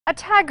A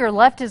tagger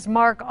left his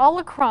mark all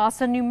across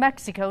a New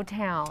Mexico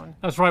town.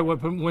 That's right.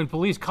 When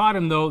police caught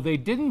him, though, they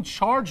didn't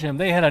charge him.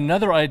 They had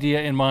another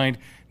idea in mind.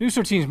 News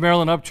 13's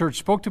Marilyn Upchurch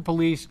spoke to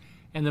police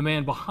and the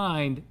man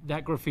behind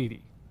that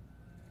graffiti.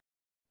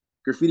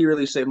 Graffiti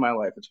really saved my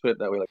life. Let's put it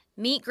that way.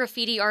 Meet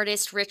graffiti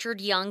artist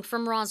Richard Young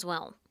from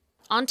Roswell.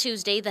 On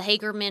Tuesday, the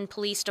Hagerman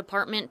Police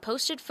Department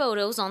posted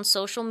photos on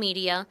social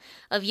media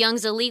of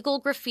Young's illegal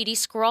graffiti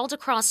scrawled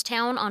across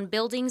town on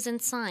buildings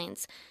and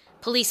signs.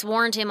 Police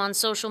warned him on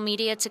social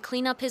media to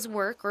clean up his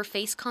work or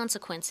face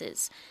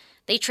consequences.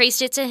 They traced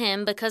it to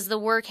him because the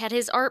work had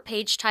his art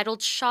page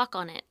titled Shock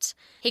on it.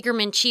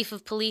 Hagerman Chief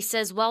of Police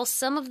says while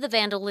some of the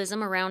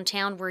vandalism around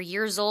town were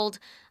years old,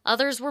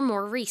 others were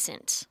more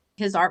recent.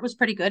 His art was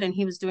pretty good and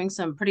he was doing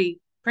some pretty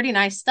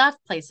nice stuff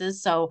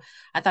places. So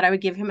I thought I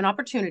would give him an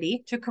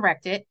opportunity to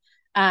correct it.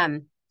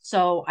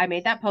 So I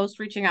made that post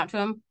reaching out to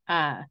him.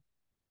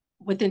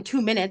 Within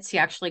 2 minutes, he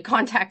actually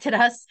contacted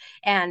us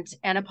and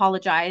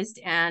apologized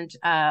and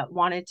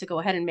wanted to go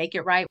ahead and make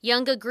it right.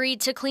 Young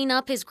agreed to clean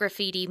up his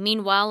graffiti.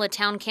 Meanwhile, a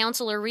town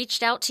councilor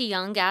reached out to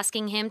Young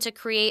asking him to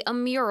create a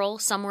mural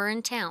somewhere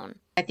in town.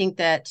 I think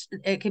that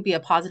it could be a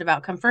positive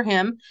outcome for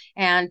him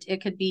and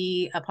it could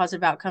be a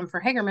positive outcome for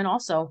Hagerman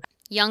also.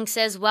 Young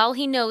says while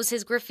he knows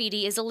his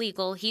graffiti is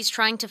illegal, he's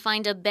trying to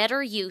find a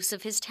better use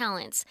of his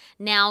talents.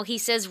 Now, he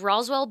says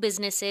Roswell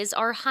businesses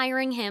are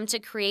hiring him to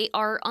create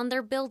art on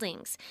their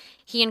buildings.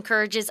 He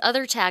encourages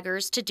other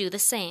taggers to do the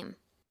same.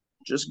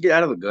 Just get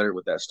out of the gutter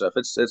with that stuff.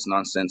 It's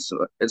nonsense.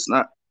 It's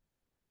not.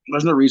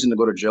 There's no reason to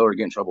go to jail or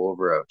get in trouble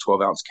over a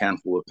 12-ounce can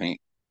full of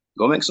paint.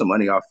 Go make some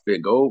money off of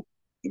it. Go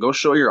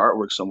show your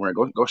artwork somewhere.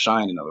 Go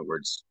shine, in other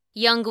words.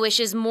 Young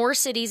wishes more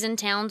cities and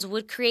towns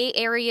would create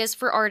areas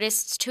for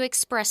artists to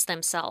express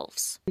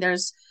themselves.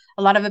 There's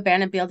a lot of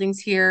abandoned buildings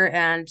here,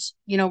 and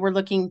we're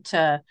looking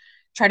to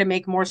try to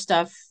make more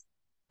stuff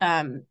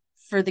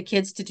for the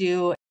kids to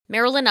do.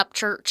 Marilyn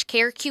Upchurch,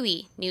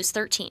 KRQE, News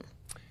 13.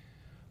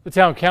 The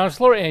town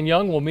councilor and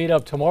Young will meet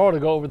up tomorrow to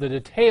go over the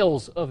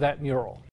details of that mural.